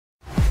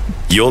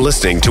You're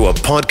listening to a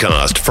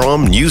podcast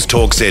from News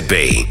Talk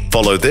ZB.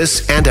 Follow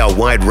this and our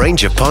wide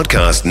range of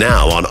podcasts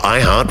now on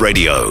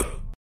iHeartRadio.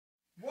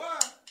 1,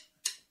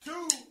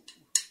 2,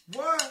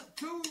 1,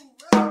 2.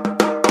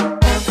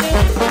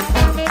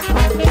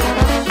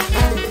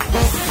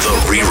 The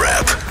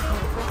Rewrap.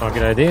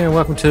 G'day there, and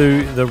welcome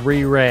to the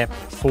Rewrap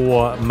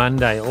for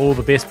Monday. All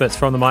the best bits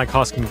from the Mike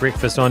Hosking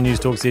breakfast on News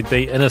Talk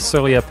ZB in a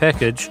sillier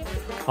package.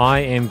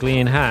 I am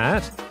Glenn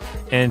Hart,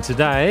 and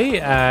today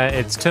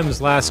it's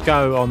Tim's last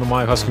go on the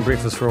Mike Hosking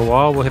breakfast for a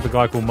while. We'll have a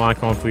guy called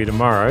Mike on for you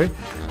tomorrow.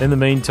 In the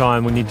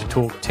meantime, we need to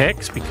talk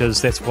tax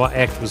because that's what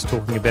ACT was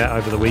talking about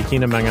over the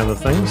weekend, among other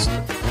things.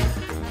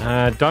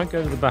 Don't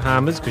go to the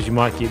Bahamas because you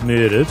might get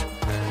murdered.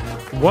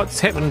 What's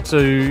happened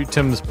to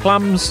Tim's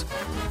plums?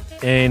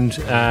 And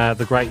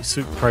the Great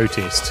Soup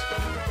Protest.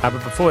 But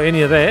before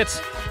any of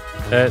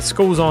that,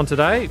 school's on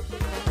today.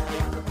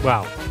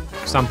 Well,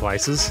 some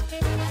places.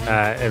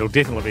 It'll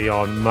definitely be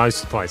on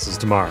most places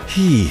tomorrow.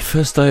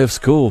 First day of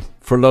school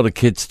for a lot of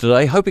kids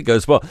today. Hope it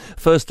goes well.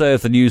 First day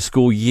of the new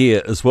school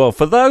year as well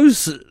for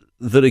those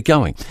that are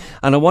going.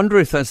 And I wonder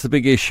if that's the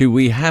big issue.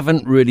 We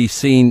haven't really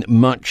seen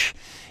much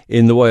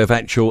in the way of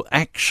actual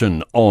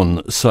action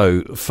on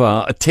so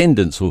far.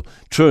 Attendance or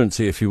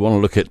truancy, if you want to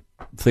look at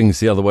things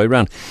the other way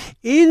around.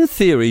 In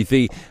theory,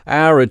 the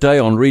hour a day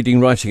on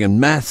reading, writing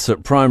and maths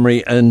at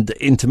primary and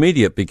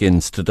intermediate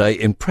begins today.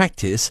 In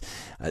practice,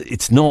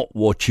 it's not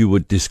what you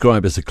would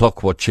describe as a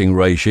clock-watching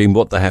regime.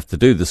 What they have to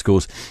do, the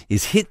schools,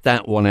 is hit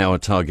that 1 hour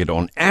target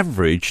on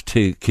average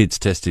to kids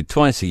tested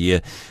twice a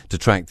year to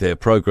track their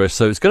progress.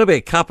 So it's going to be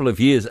a couple of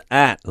years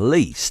at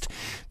least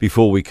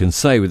before we can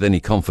say with any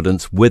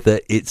confidence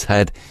whether it's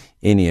had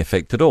any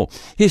effect at all.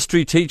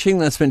 History teaching,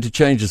 that's meant to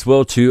change as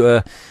well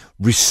to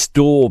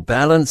restore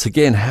balance.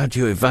 Again, how do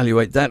you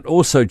evaluate that?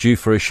 Also due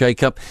for a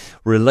shake-up.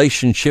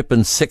 Relationship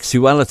and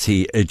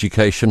sexuality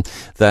education,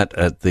 that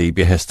at the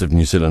behest of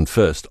New Zealand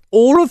First.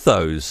 All of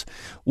those,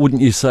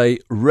 wouldn't you say,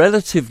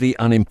 relatively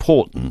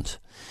unimportant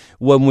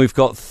when we've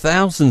got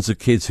thousands of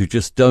kids who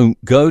just don't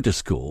go to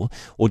school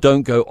or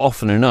don't go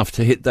often enough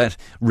to hit that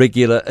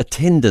regular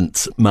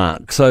attendance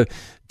mark. So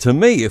to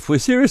me, if we're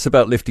serious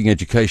about lifting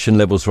education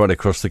levels right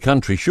across the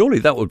country, surely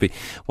that would be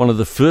one of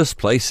the first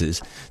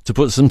places to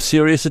put some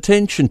serious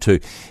attention to.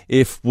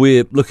 If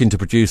we're looking to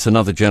produce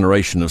another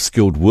generation of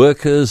skilled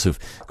workers, of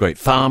great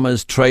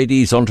farmers,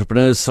 tradies,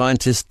 entrepreneurs,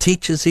 scientists,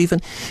 teachers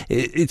even,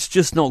 it's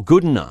just not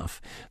good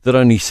enough that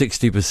only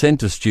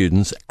 60% of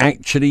students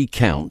actually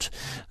count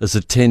as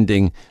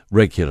attending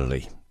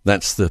regularly.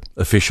 That's the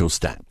official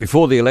stat.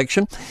 Before the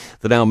election,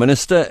 the now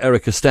Minister,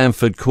 Erica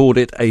Stanford, called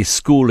it a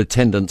school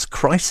attendance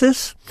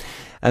crisis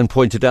and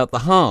pointed out the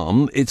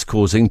harm it's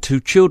causing to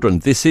children.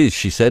 This is,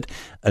 she said,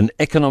 an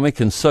economic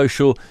and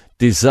social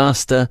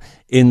disaster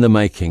in the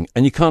making.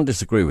 And you can't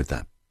disagree with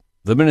that.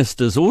 The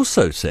Minister's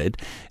also said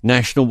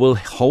National will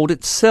hold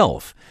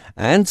itself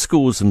and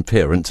schools and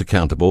parents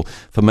accountable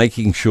for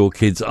making sure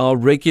kids are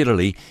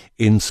regularly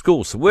in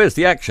school. So where's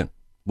the action?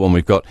 When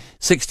we've got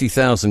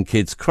 60,000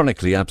 kids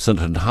chronically absent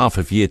and half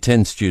of Year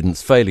 10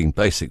 students failing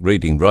basic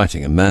reading,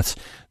 writing and maths,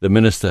 the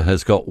Minister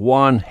has got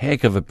one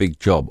heck of a big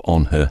job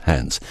on her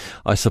hands.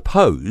 I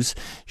suppose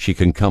she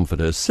can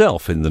comfort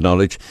herself in the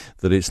knowledge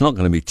that it's not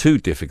going to be too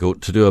difficult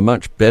to do a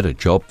much better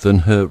job than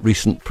her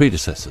recent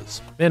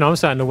predecessors. Man, I'm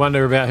starting to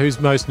wonder about who's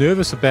most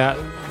nervous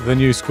about the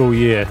new school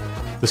year.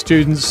 The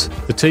students,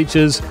 the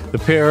teachers, the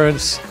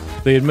parents,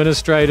 the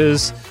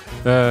administrators,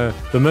 the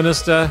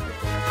Minister.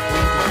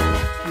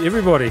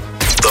 Everybody.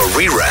 The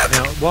Rewrap.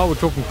 Now, while we're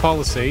talking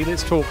policy,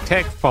 let's talk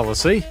tax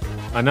policy.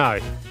 I know.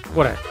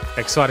 What an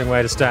exciting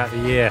way to start the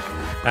year.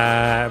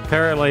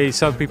 Apparently,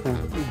 some people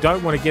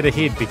don't want to get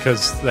ahead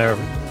because their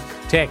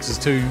tax is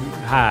too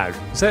hard.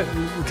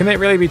 Can that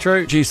really be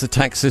true? Geez, the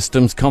tax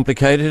system's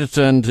complicated,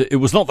 and it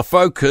was not the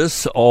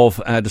focus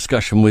of our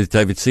discussion with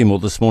David Seymour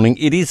this morning.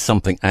 It is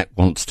something ACT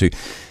wants to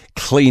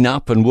clean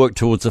up and work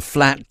towards a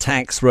flat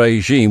tax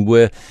regime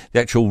where the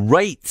actual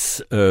rates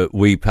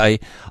we pay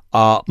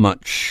are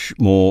much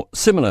more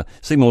similar.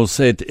 Seymour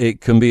said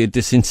it can be a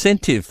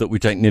disincentive that we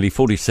take nearly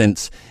 40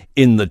 cents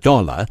in the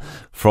dollar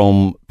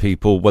from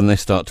people when they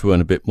start to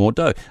earn a bit more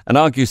dough, and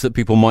argues that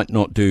people might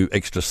not do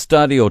extra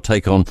study or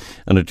take on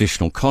an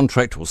additional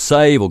contract or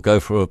save or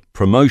go for a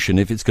promotion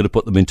if it's going to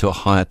put them into a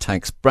higher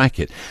tax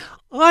bracket.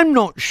 I'm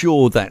not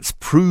sure that's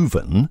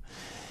proven.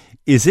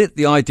 Is it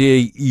the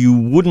idea you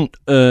wouldn't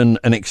earn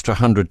an extra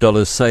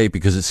 $100, say,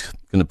 because it's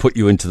going to put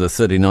you into the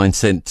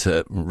 39-cent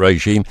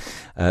regime?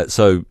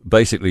 So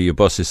basically your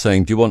boss is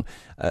saying, do you want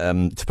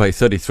to pay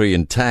 $33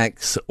 in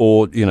tax,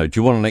 or, do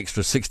you want an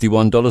extra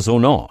 $61 or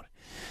not?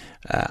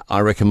 I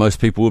reckon most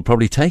people would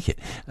probably take it.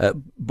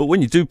 But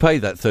when you do pay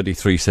that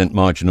 33-cent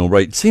marginal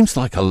rate, it seems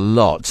like a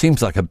lot,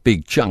 seems like a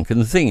big chunk. And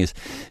the thing is,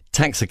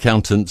 tax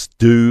accountants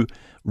do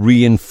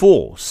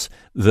reinforce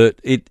that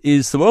it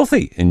is the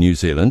wealthy in New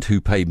Zealand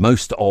who pay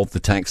most of the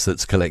tax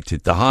that's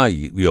collected. The higher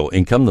your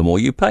income, the more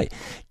you pay.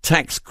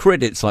 Tax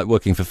credits, like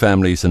working for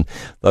families and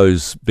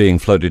those being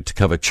floated to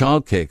cover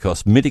childcare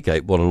costs,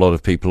 mitigate what a lot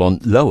of people on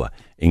lower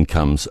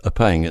incomes are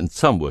paying, and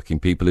some working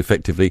people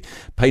effectively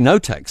pay no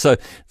tax. So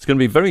it's going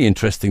to be very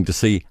interesting to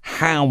see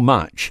how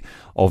much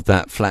of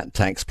that flat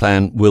tax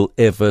plan will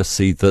ever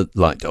see the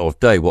light of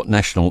day. What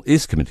National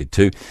is committed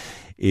to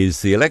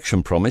is the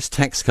election promise,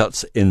 tax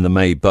cuts in the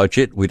May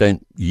budget. We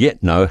don't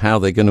yet know how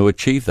they're going to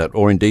achieve that,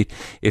 or indeed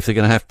if they're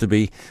going to have to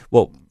be,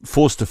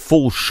 forced to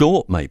fall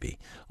short maybe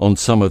on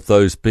some of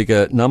those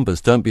bigger numbers.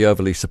 Don't be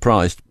overly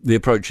surprised. The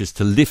approach is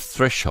to lift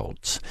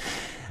thresholds,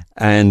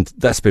 and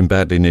that's been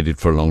badly needed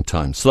for a long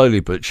time. Slowly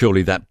but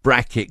surely, that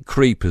bracket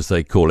creep, as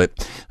they call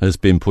it, has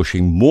been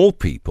pushing more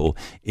people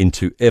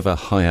into ever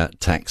higher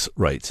tax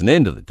rates. And at the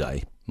end of the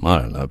day, I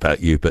don't know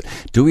about you, but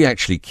do we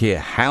actually care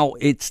how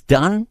it's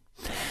done?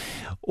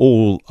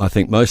 All I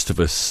think most of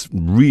us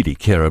really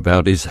care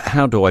about is,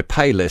 how do I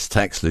pay less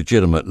tax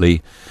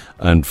legitimately,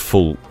 and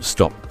full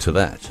stop to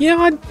that.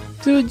 Yeah,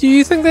 do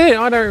you think that?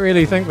 I don't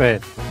really think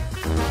that.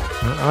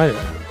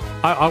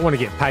 I want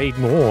to get paid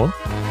more.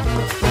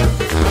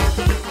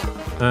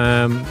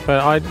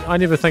 But I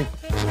never think,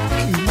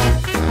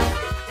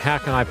 how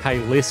can I pay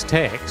less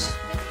tax?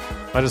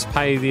 I just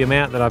pay the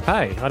amount that I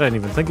pay. I don't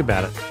even think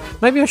about it.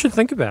 Maybe I should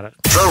think about it.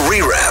 The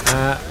Rewrap.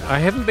 I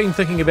haven't been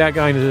thinking about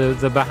going to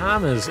the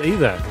Bahamas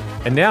either.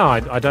 And now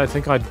I don't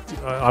think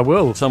I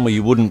will. Somewhere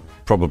you wouldn't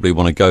probably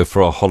want to go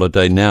for a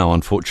holiday now,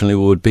 unfortunately,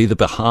 would be the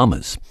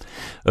Bahamas.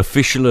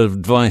 Official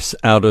advice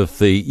out of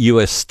the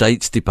US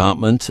States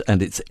Department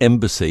and its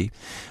embassy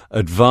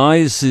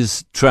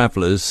advises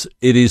travellers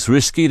it is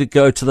risky to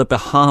go to the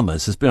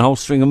Bahamas. There's been a whole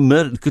string of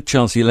murders. Good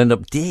chance you'll end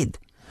up dead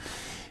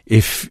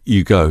if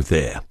you go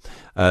there.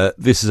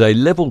 This is a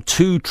level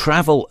 2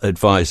 travel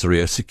advisory,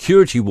 a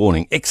security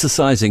warning.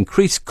 Exercise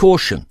increased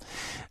caution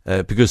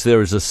because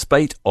there is a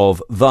spate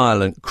of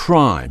violent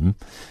crime.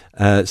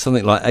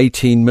 Something like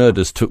 18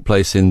 murders took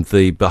place in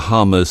the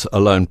Bahamas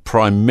alone,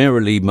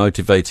 primarily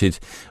motivated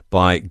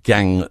by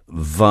gang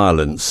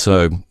violence.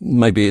 So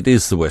maybe it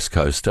is the West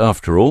Coast,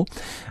 after all,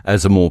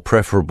 as a more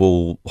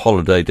preferable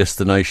holiday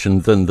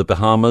destination than the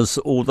Bahamas,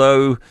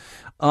 although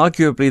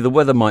arguably the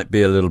weather might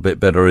be a little bit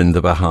better in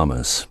the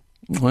Bahamas.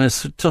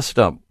 Let's toss it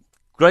up.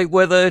 Great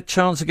weather,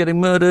 chance of getting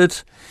murdered.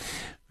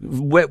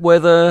 Wet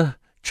weather,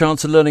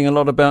 chance of learning a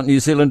lot about New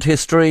Zealand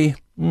history.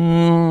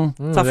 Tough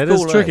that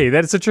call, is tricky.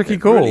 That's a tricky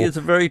call. Really, it's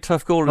a very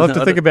tough call. I'll have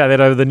to think about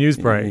that over the news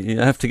break. You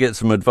have to get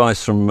some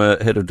advice from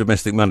head of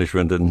domestic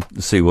management and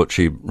see what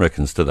she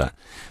reckons to that.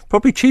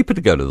 Probably cheaper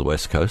to go to the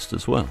West Coast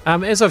as well.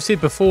 As I've said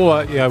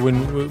before,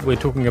 when we're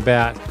talking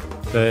about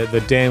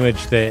the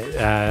damage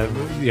that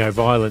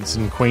violence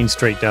in Queen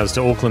Street does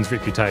to Auckland's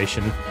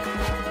reputation,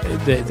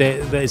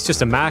 it's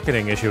just a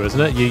marketing issue, isn't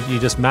it? You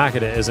just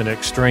market it as an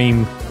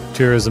extreme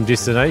tourism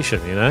destination.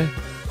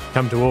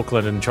 Come to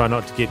Auckland and try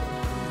not to get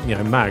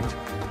mugged.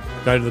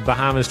 Go to the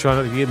Bahamas, try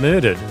not to get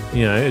murdered.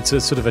 It's a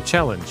sort of a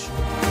challenge.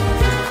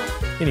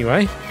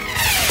 Anyway,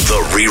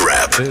 The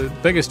Rewrap. the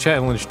biggest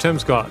challenge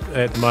Tim's got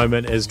at the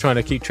moment is trying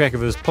to keep track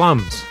of his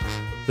plums.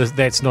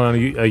 That's not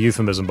a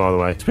euphemism, by the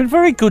way. It's been a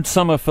very good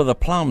summer for the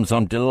plums,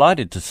 I'm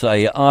delighted to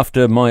say,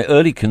 after my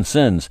early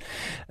concerns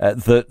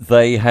that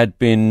they had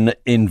been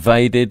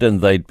invaded and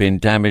they'd been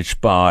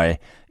damaged by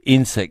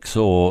insects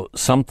or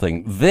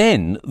something.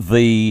 Then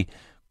the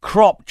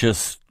crop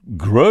just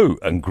grew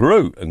and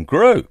grew and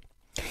grew.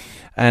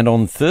 And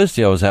on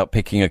Thursday I was out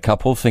picking a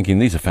couple, thinking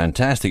these are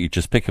fantastic. You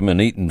just pick them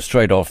and eat them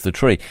straight off the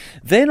tree.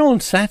 Then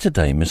on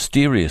Saturday,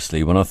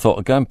 mysteriously, when I thought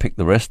I'd go and pick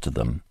the rest of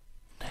them,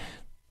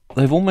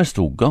 they've almost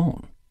all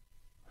gone.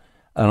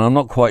 And I'm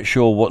not quite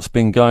sure what's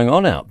been going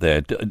on out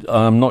there.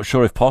 I'm not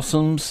sure if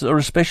possums are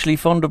especially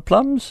fond of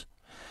plums,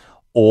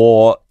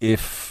 or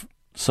if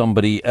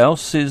somebody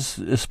else is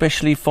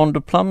especially fond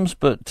of plums.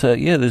 But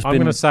there's I'm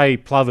been... going to say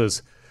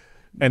plovers.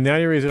 And the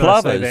only reason I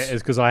say that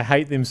is because I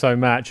hate them so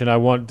much and I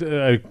want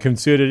a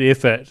concerted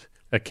effort,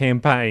 a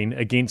campaign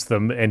against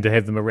them, and to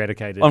have them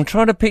eradicated. I'm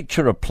trying to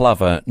picture a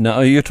plover.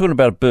 No, you're talking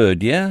about a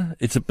bird, yeah?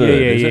 It's a bird,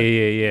 is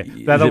it?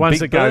 Yeah. They're the ones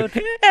that go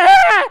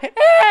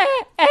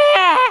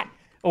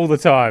all the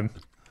time.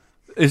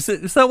 Is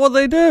that what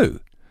they do?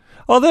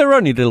 Oh, they're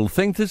only little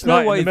things. There's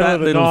no way in the middle that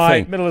of the little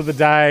night, thing. middle of the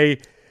day.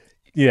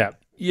 Yeah.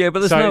 Yeah, but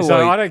there's So no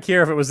way. I don't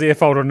care if it was their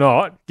fault or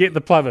not. Get the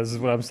plovers is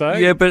what I'm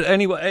saying. Yeah, but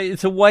anyway,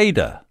 it's a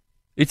wader.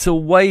 It's a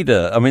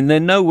wader. I mean, they're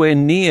nowhere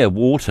near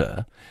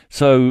water.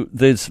 So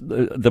there's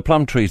the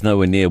plum tree's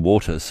nowhere near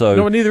water. So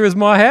No, neither is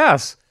my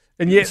house.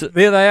 And yet,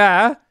 there they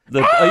are.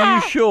 Are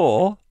you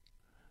sure?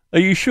 Are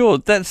you sure?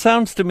 That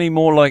sounds to me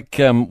more like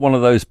one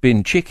of those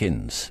bin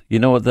chickens. You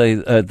know what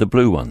the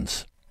blue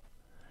ones?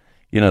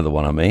 You know the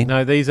one I mean?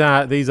 No, these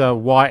are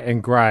white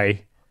and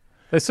grey.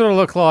 They sort of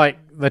look like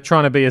they're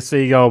trying to be a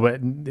seagull,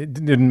 but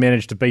didn't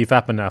manage to beef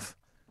up enough.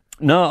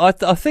 No, I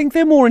think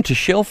they're more into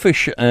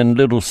shellfish and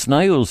little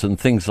snails and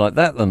things like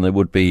that than they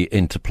would be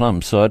into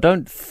plums. So I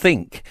don't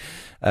think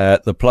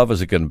the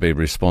plovers are going to be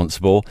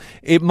responsible.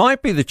 It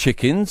might be the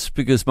chickens,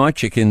 because my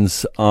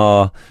chickens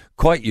are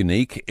quite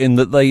unique in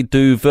that they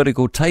do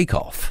vertical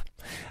takeoff.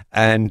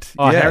 And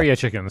Harrier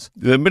chickens.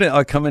 The minute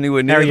I come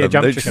anywhere near Harrier them,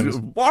 jump they chickens.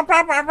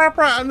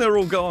 and they're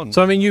all gone.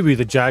 So, I mean, you be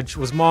the judge.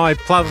 Was my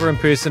plover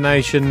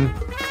impersonation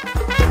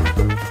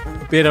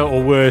better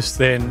or worse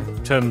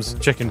than Tim's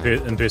chicken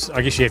impersonation?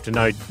 I guess you have to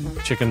know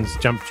chickens,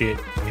 jump jet,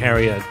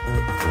 Harrier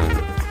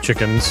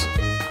chickens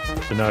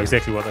to know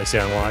exactly what they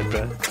sound like.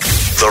 But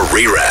The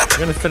Rewrap. I'm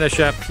going to finish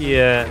up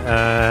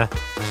here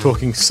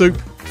talking soup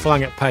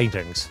flung at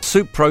paintings.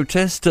 Soup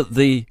protest at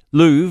the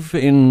Louvre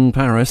in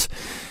Paris.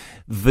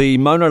 The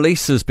Mona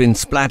Lisa's been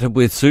splattered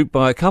with soup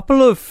by a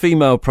couple of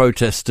female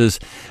protesters.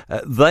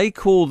 They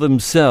call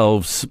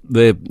themselves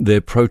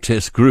their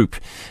protest group.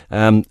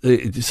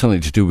 It's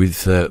something to do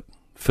with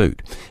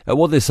food.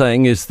 What they're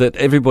saying is that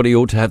everybody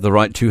ought to have the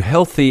right to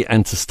healthy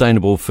and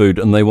sustainable food,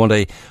 and they want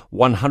a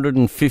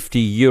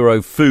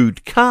 €150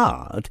 food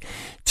card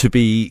to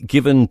be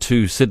given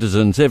to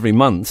citizens every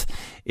month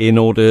in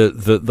order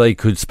that they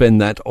could spend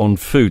that on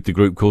food. The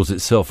group calls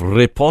itself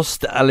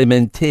Riposte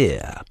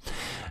Alimentaire.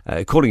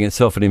 Calling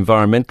itself an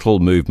environmental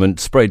movement,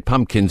 sprayed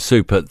pumpkin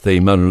soup at the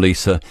Mona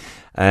Lisa.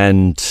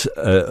 And,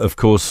 of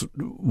course,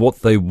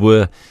 what they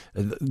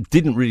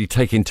didn't really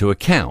take into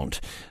account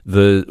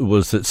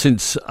was that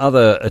since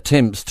other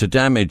attempts to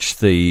damage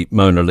the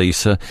Mona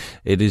Lisa,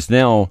 it is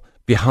now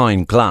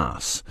behind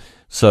glass.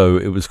 So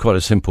it was quite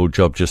a simple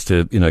job just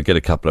to, get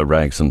a couple of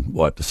rags and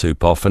wipe the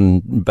soup off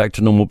and back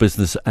to normal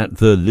business at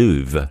the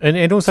Louvre.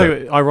 And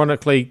also,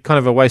 ironically, kind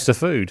of a waste of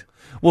food.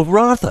 Well,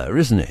 rather,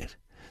 isn't it?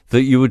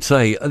 That you would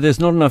say, there's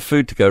not enough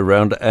food to go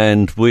around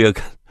and we are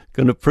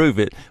going to prove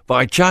it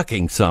by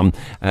chucking some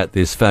at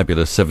this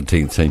fabulous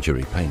 17th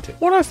century painting.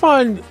 What I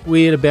find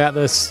weird about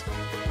this,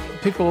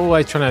 people are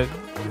always trying to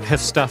have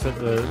stuff at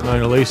the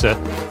Mona Lisa.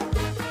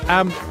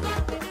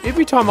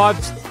 Every time I've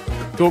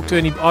talked to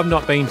I've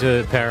not been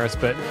to Paris,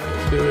 but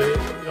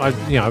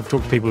I've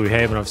talked to people who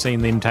have, and I've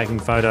seen them taking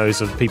photos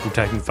of people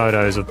taking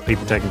photos of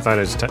people taking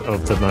photos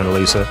of the Mona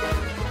Lisa.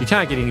 You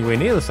can't get anywhere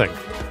near the thing.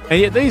 And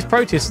yet these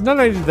protesters, not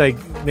only did they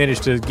manage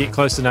to get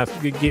close enough,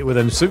 get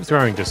within soup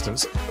throwing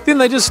distance, then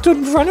they just stood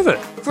in front of it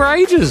for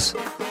ages.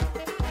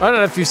 I don't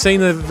know if you've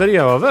seen the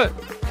video of it.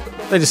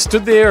 They just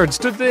stood there,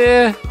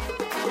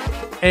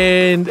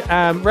 and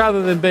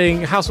rather than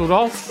being hustled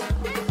off,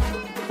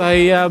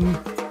 they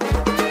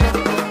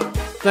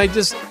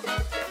just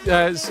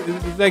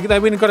they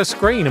went and got a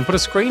screen and put a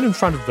screen in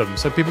front of them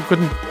so people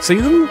couldn't see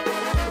them.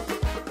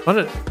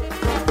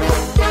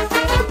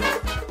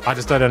 I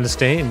just don't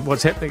understand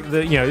what's happening.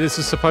 This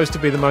is supposed to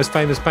be the most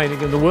famous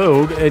painting in the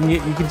world, and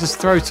yet you can just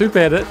throw soup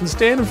at it and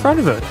stand in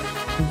front of it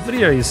and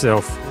video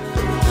yourself.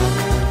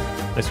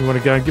 Unless you want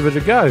to go and give it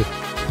a go.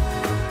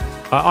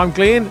 I'm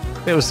Glenn.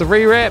 That was the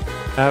Rewrap.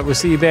 We'll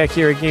see you back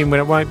here again when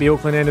it won't be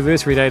Auckland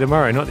Anniversary Day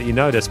tomorrow. Not that you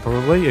notice,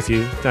 probably, if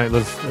you don't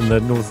live in the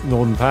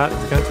northern part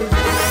of the country.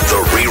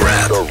 The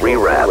Rewrap. The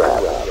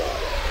Rewrap.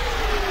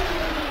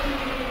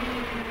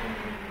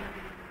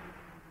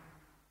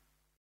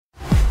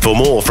 For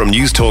more from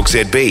News Talk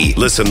ZB,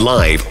 listen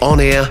live,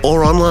 on air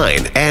or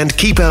online, and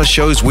keep our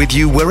shows with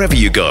you wherever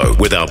you go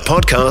with our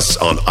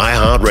podcasts on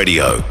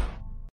iHeartRadio.